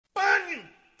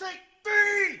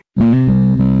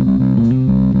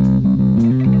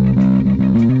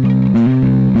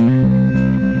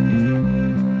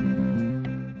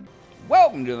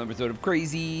episode of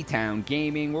Crazy Town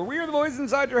Gaming, where we are the voice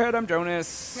inside your head. I'm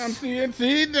Jonas. I'm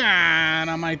CNC Don.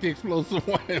 I'm Mike the Explosive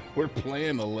One. We're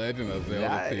playing The Legend of Zelda.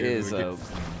 That is a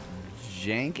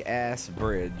jank-ass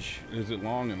bridge. Is it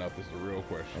long enough is the real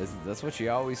question. That's what she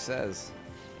always says.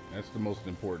 That's the most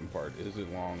important part. Is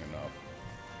it long enough?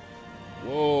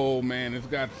 Whoa, man, it's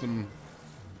got some...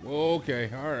 Whoa, okay,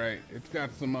 all right. It's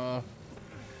got some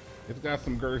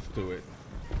girth to it.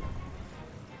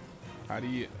 How do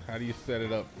you set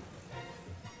it up?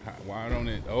 Why don't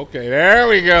it? Okay, there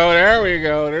we go. There we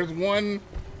go. There's one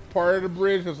part of the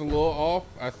bridge that's a little off.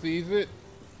 I sees it.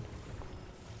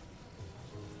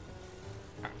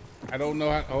 I don't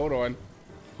know how. Hold on.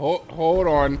 Hold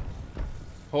on.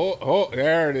 Hold.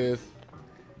 There it is.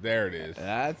 There it is.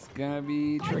 That's gonna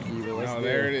be tricky. But let's no,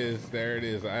 there it is. There it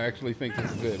is. I actually think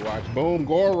this is good. Watch. Boom.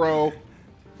 Goro. Frick.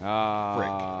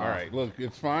 All right. Look,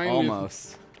 it's fine.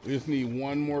 Almost. We just need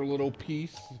one more little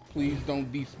piece. Please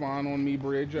don't despawn on me,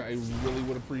 bridge. I really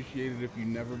would appreciate it if you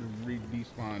never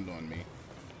despawned on me.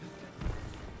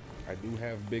 I do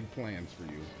have big plans for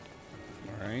you.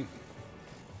 All right.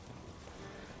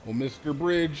 Well, Mr.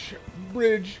 Bridge,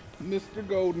 Mr.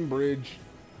 Golden Bridge,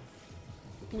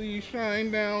 please shine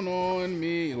down on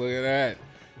me. Look at that.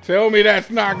 Tell me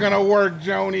that's not gonna work,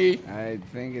 Joni. I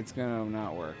think it's gonna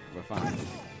not work, but fine.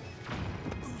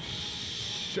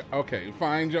 Okay,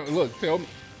 fine, Joe. Look, tell me.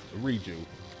 Reju.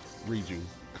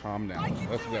 Calm down.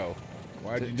 Let's go.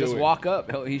 Why'd you do it? Just walk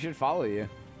up. He should follow you.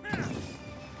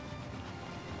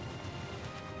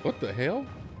 What the hell?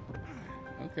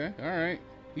 Okay, all right.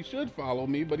 He should follow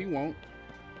me, but he won't.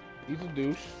 He's a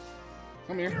douche.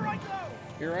 Come here. Here I go.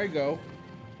 Here I go.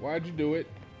 Why'd you do it?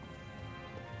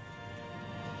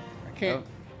 I can't.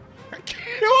 I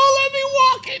can't. You won't let me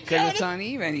walk it. Because it's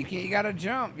uneven. You gotta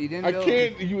jump. You didn't. I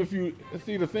can't. If you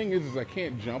see, the thing is I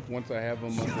can't jump once I have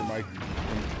them under my.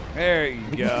 There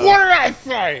you go. What did I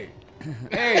say?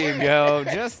 There you go.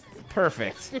 Just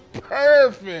perfect.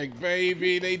 Perfect,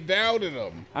 baby. They doubted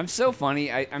them. I'm so funny.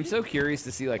 I'm so curious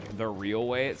to see like the real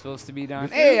way it's supposed to be done.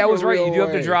 Hey, I was right. You do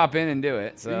have to drop in and do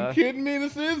it. So. Are you kidding me?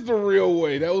 This is the real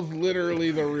way. That was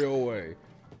literally the real way.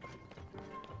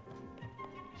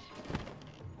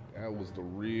 That was the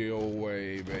real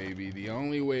way, baby. The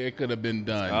only way it could have been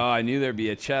done. Oh, I knew there'd be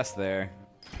a chest there.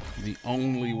 The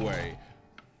only way.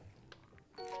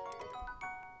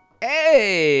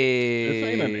 Hey! This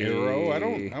ain't an arrow.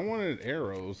 I wanted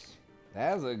arrows.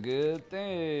 That's a good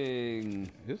thing.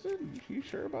 Is it? You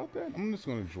sure about that? I'm just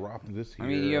gonna drop this here. I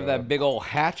mean, you have that big old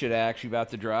hatchet axe you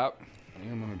about to drop. I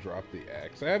am gonna drop the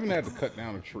axe. I haven't had to cut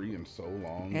down a tree in so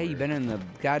long. Hey, you've been in the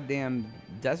goddamn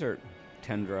desert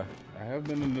tundra. I have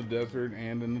been in the desert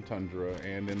and in the tundra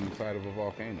and inside of a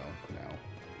volcano now.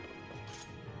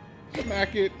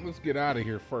 Smack it. Let's get out of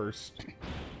here first.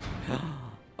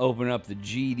 Open up the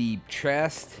GD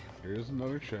chest. Here's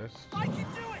another chest. I can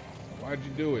do it. Why'd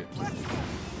you do it?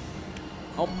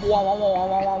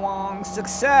 Oh,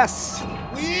 success!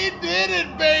 We did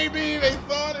it, baby! They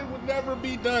thought it would never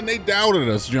be done. They doubted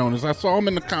us, Jonas. I saw them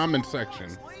in the comment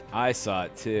section. I saw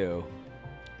it too.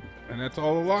 And that's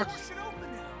all the locks.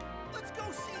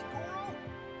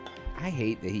 I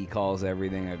hate that he calls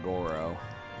everything a Goro.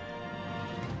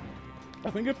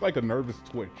 I think it's like a nervous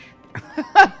twitch. It's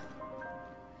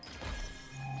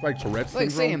like Tourette's syndrome. It's like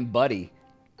saying buddy.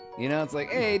 You know, it's like,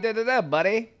 hey, da-da-da,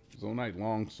 buddy. Zonite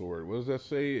Longsword. What does that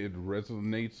say? It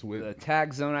resonates with... Attack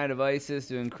Zonite devices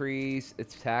to increase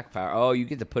its attack power. Oh, you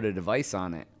get to put a device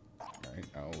on it. Alright,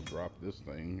 I'll drop this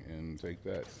thing and take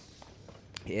that.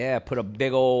 Yeah, put a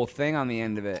big old thing on the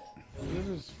end of it. This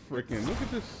is freaking... Look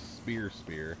at this spear.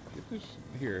 Get this...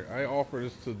 Here, I offer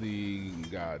this to the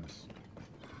gods.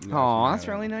 Oh, that's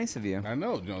really nice of you. I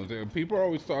know, Jones. People are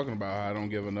always talking about how I don't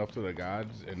give enough to the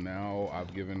gods, and now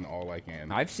I've given all I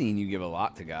can. I've seen you give a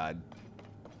lot to God.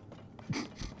 All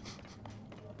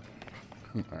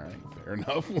right, fair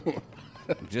enough.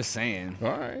 Just saying.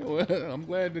 All right, well, I'm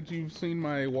glad that you've seen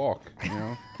my walk, you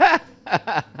know?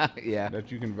 Yeah.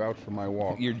 That you can vouch for my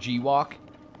walk. Your G-walk?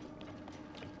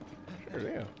 Sure,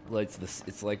 yeah. Well,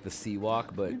 it's like the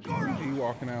C-walk, but... You're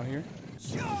G-walking out here.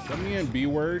 Let me in,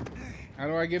 B-word. How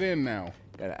do I get in now?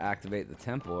 Gotta activate the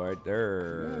temple right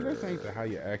there. Man, this ain't how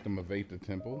you activate the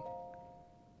temple.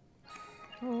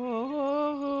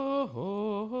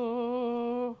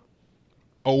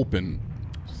 Open,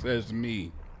 says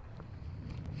me.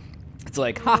 It's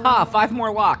like, haha, 5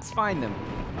 more locks, find them.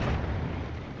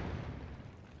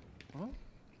 Huh?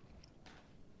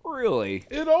 Really?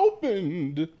 It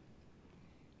opened.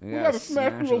 We gotta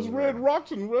smash those red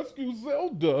rocks and rescue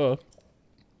Zelda.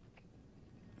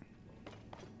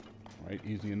 Right,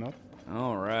 easy enough.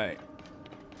 All right.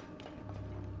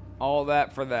 All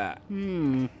that for that.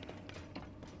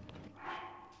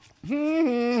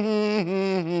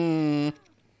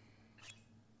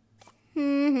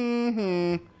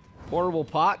 Portable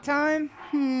pot time?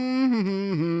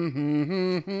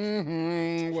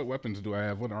 What weapons do I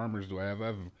have? What armors do I have?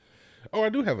 Oh, I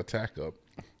do have attack up.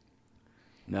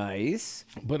 Nice.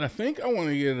 But I think I want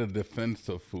to get a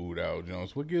defensive food out,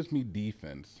 Jones. What gives me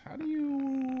defense? How do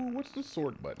you... What's the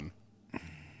sort button?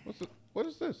 What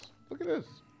is this? Look at this.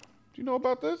 Do you know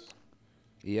about this?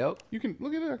 Yep. You can...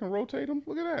 Look at it. I can rotate them.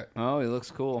 Look at that. Oh, he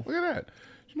looks cool. Look at that. Do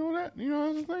you know that? You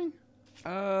know that's the thing?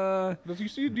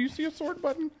 Do you see a sort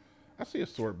button? I see a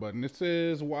sort button. It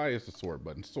says Y is the sort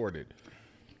button. Sorted.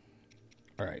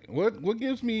 All right. What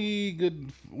gives me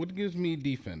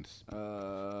defense?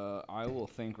 I will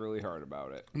think really hard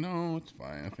about it. No, it's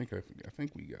fine. I think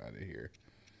we got it here.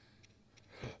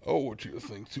 Oh, what you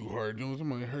think too hard, Jones? I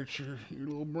might hurt your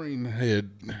little brain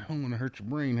head. I don't want to hurt your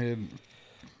brain head.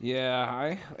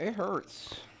 Yeah, it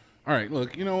hurts. All right,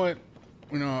 look. You know what?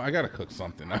 I gotta cook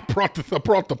something. I brought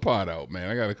the pot out, man.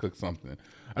 I gotta cook something.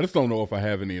 I just don't know if I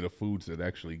have any of the foods that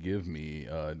actually give me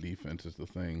defense. Is the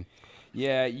thing.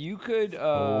 Yeah, you could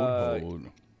hold.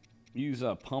 use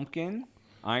a pumpkin,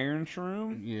 iron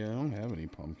shroom. Yeah, I don't have any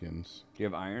pumpkins. Do you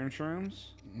have iron shrooms?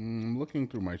 I'm looking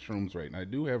through my shrooms right now. I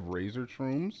do have razor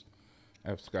shrooms. I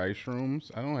have sky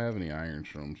shrooms. I don't have any iron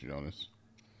shrooms, Jonas.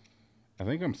 I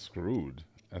think I'm screwed.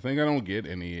 I think I don't get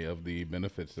any of the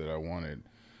benefits that I wanted.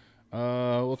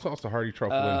 We'll toss the hardy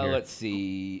truffle in here. Let's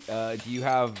see. Do you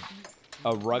have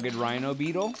a rugged rhino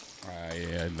beetle?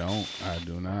 I don't. I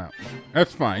do not.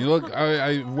 That's fine. Look,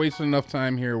 I wasted enough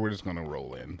time here. We're just gonna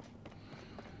roll in.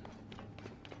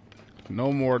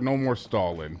 No more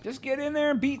stalling. Just get in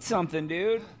there and beat something,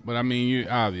 dude. But I mean, you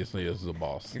obviously this is a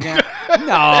boss.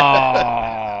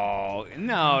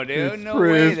 No, dude. It's no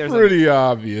way. It's pretty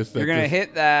obvious. You're gonna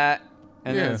hit that,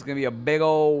 and then it's gonna be a big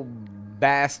old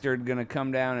bastard gonna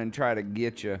come down and try to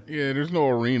get you. Yeah, there's no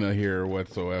arena here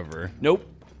whatsoever. Nope.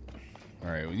 All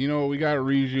right, you know, we got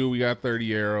Riju, we got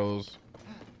 30 arrows.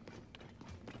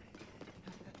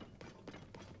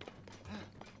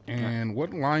 And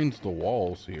what lines the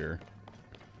walls here?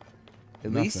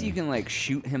 At least you can, like,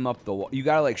 shoot him up the wall. You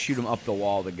gotta, like, shoot him up the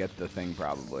wall to get the thing,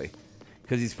 probably.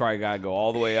 Because he's probably gotta go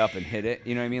all the way up and hit it.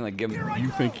 You know what I mean? Like, give him... You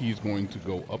think he's going to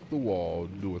go up the wall,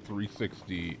 do a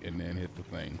 360, and then hit the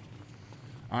thing?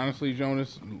 Honestly,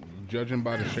 Jonas, judging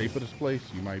by the shape of this place,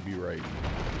 you might be right.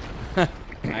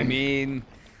 I mean...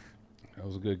 That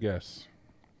was a good guess.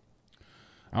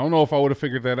 I don't know if I would have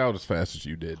figured that out as fast as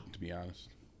you did, to be honest.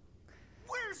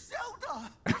 Where's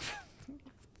Zelda?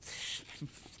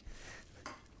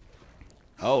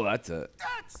 Oh, that's it.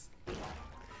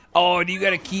 Oh, do you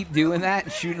gotta keep doing that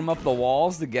and shooting them up the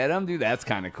walls to get them? Dude, that's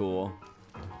kind of cool.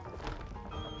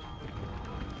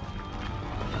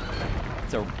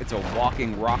 It's a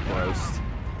walking rock roast.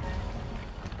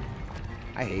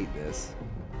 I hate this.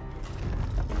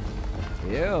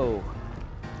 Ew.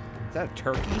 Is that a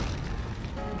turkey?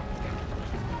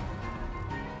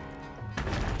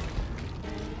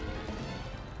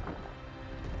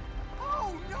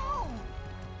 Oh no!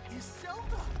 Is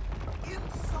Zelda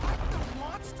inside the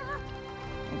monster?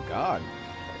 Oh God.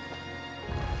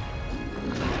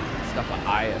 Stuff an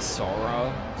Eye of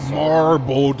Sorrow.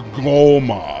 Marbled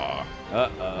Gohma.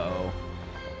 Uh-oh.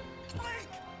 Blake!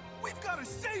 We've got to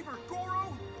save her,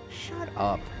 Goro! Shut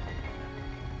up.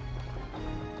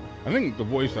 I think the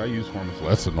voice I use for him is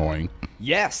less annoying.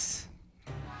 Yes!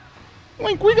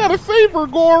 Link, we gotta save her,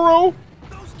 Goro!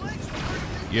 Those legs are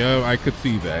hurting. Yeah, I could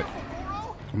see that.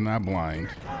 Goro? I'm not blind.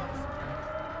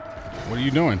 What are you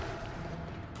doing?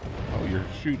 Oh, you're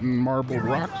shooting marbled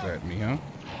rocks at me, huh?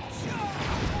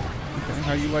 Okay,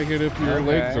 how you like it if your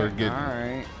legs are getting...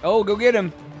 Alright. Oh, go get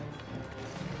him!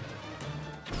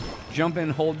 Jump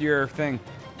and hold your thing.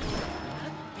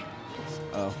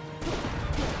 Oh.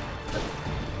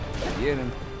 Get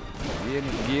him. Get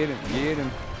him, get him, get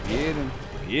him, get him,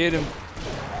 get him.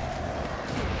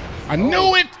 I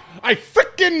knew it! I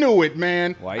freaking knew it,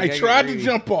 man! I tried to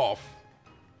jump off.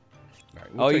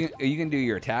 Right, you can do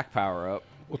your attack power up.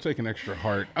 We'll take an extra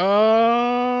heart.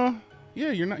 Yeah,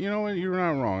 you're not. You know what? You're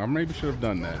not wrong. I maybe should have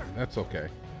done that. That's okay.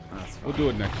 We'll do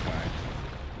it next time.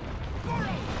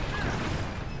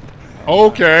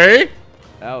 Okay.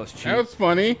 That was cheap. That was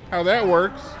funny. How that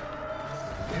works.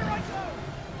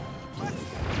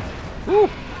 Whew.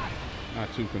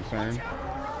 Not too concerned.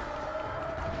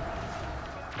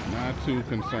 Not too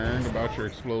concerned about your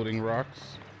exploding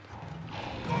rocks.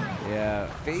 Yeah,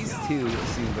 phase 2 it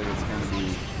seems like it's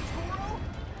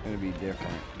gonna be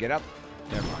different. Get up.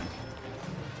 Never mind.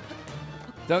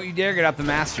 Don't you dare get out the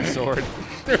Master Sword.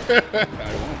 I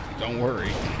won't. Don't worry.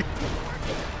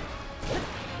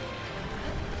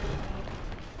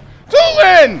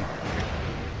 Tulin!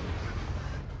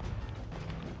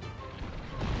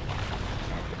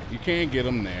 You can't get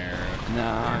him there.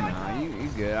 No, you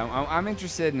good. I'm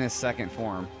interested in his second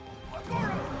form. You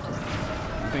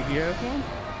think he has one?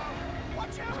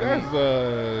 This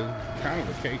guy's kind of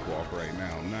a cakewalk right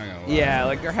now. I'm not gonna lie. Yeah,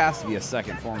 like there has to be a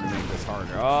second form to make this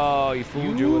harder. Oh, he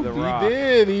fooled you with a rock. He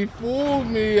did. He fooled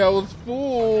me. I was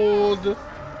fooled.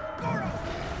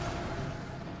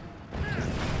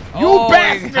 You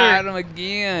bastard! He had him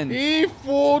again. He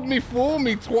fooled me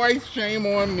twice. Shame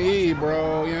on me,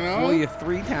 bro. You know? Fool you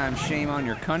 3 times. Shame on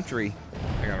your country.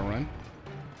 I gotta run.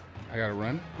 I gotta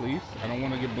run, please. I don't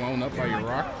want to get blown up by your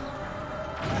rocks.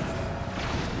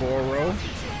 Goro.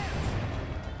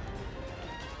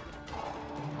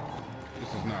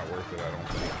 This is not worth it, I don't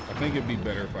think. I think it'd be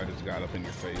better if I just got up in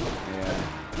your face.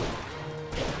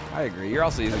 Yeah. I agree. You're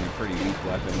also using a pretty weak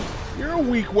weapon. You're a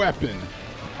weak weapon.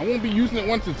 I won't be using it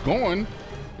once it's gone.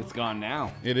 It's gone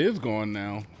now. It is gone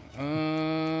now.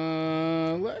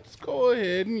 Let's go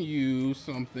ahead and use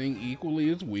something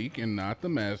equally as weak and not the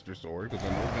Master Sword, because I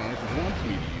know Jonaas wants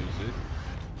me to use it.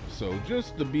 So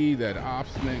just to be that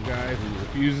obstinate guy who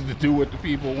refuses to do what the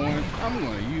people want, I'm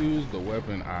going to use the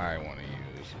weapon I want to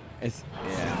use.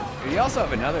 Yeah. You also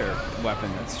have another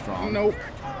weapon that's strong. Nope.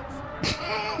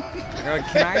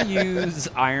 Can I use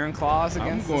Iron Claws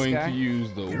against I'm going this guy? to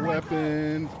use the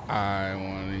weapons I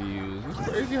want to use. It's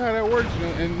crazy how that works. You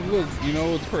know? And look, you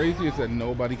know what's crazy is that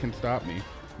nobody can stop me.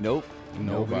 Nope.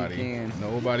 Nobody can.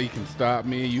 Nobody can stop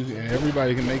me. And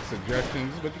everybody can make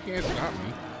suggestions, but you can't stop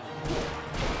me.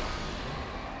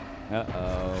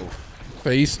 Uh-oh.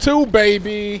 Phase 2,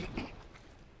 baby.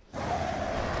 All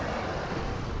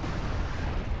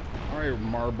right,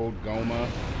 marbled Gohma.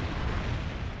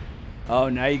 Oh,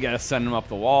 now you gotta send him up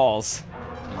the walls.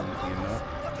 Easy enough.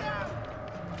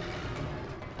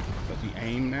 Does he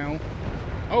aim now?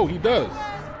 Oh, he does.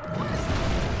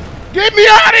 Get me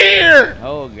out of here!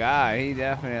 Oh, God, he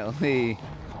definitely...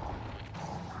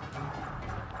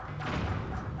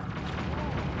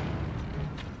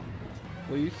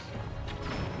 Please.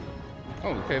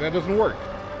 Oh, okay, that doesn't work.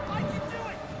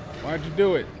 Why'd you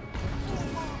do it?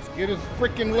 Get his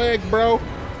freaking leg, bro.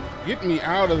 Get me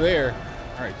out of there.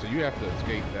 All right, so you have to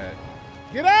escape that.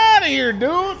 Get out of here,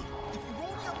 dude.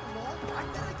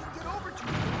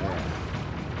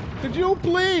 Could you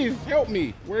please help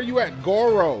me? Where are you at?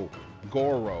 Goro.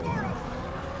 Goro.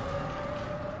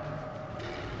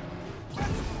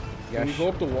 Can we go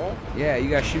up the wall? Yeah,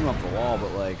 you gotta shoot him up the wall,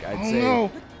 but like, I'd say... Oh,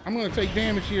 no. I'm going to take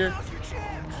damage here.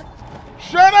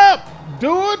 Shut up,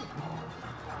 dude.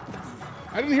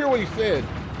 I didn't hear what he said.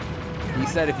 He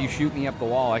said if you shoot me up the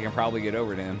wall, I can probably get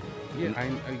over to him. Yeah,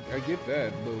 I get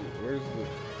that, but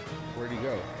where'd he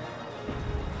go?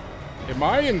 Am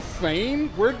I insane?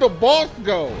 Where'd the boss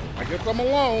go? I guess I'm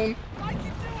alone.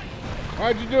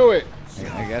 Why'd you do it?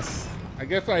 I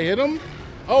guess I hit him?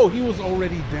 Oh, he was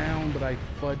already down, but I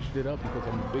fudged it up because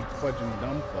I'm a big fudging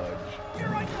dumb fudge.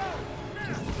 Here I go.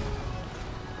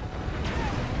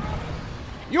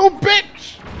 You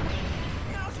bitch!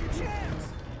 Now's your chance.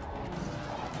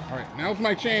 All right, now's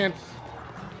my chance.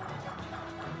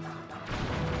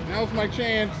 Now's my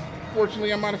chance.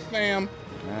 Fortunately, I'm out of stam.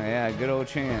 Oh, yeah, good old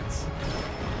chance.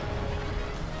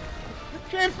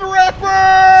 Chance the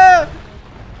Rapper!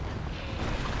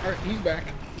 All right, he's back.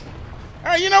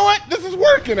 All right, you know what? This is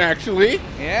working, actually.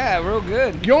 Yeah, real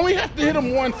good. You only have to hit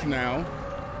him once now.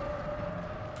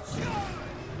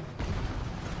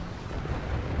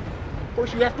 Of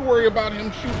course, you have to worry about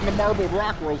him shooting the marbled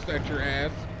rock roast at your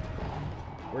ass.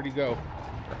 Where'd he go?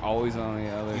 They're always on the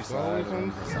other He's side. always on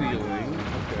the ceiling.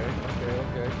 Okay.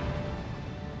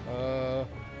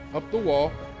 Up the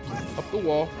wall. Up the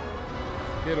wall.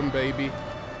 Hit him, baby.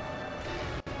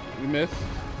 We missed.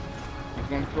 He's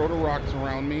going to throw the rocks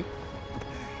around me.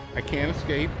 I can't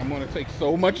escape. I'm going to take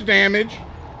so much damage.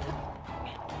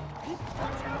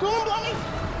 Do him, Blummy.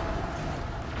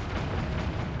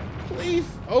 Please.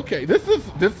 Okay, this is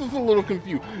a little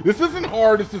confused. This isn't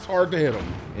hard. This is hard to hit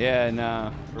him. Yeah,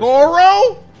 nah.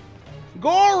 Goro!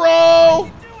 Goro!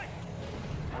 All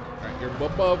right, you're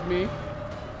above me.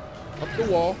 Up the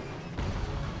wall.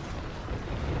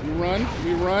 We run.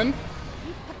 We run.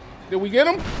 Did we get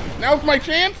him? Now's my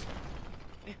chance.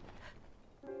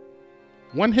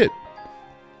 One hit.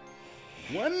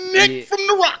 One hit from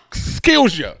the rocks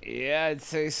kills you. Yeah, I'd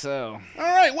say so. All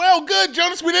right, well, good,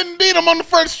 Jonas. We didn't beat him on the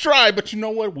first try, but you know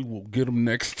what? We will get him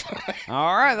next time.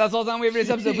 All right, that's all the time we have for this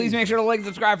episode. Please make sure to like and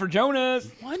subscribe for Jonas.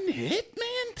 One hit,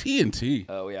 man? TNT.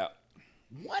 Oh, yeah.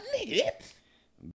 One hit?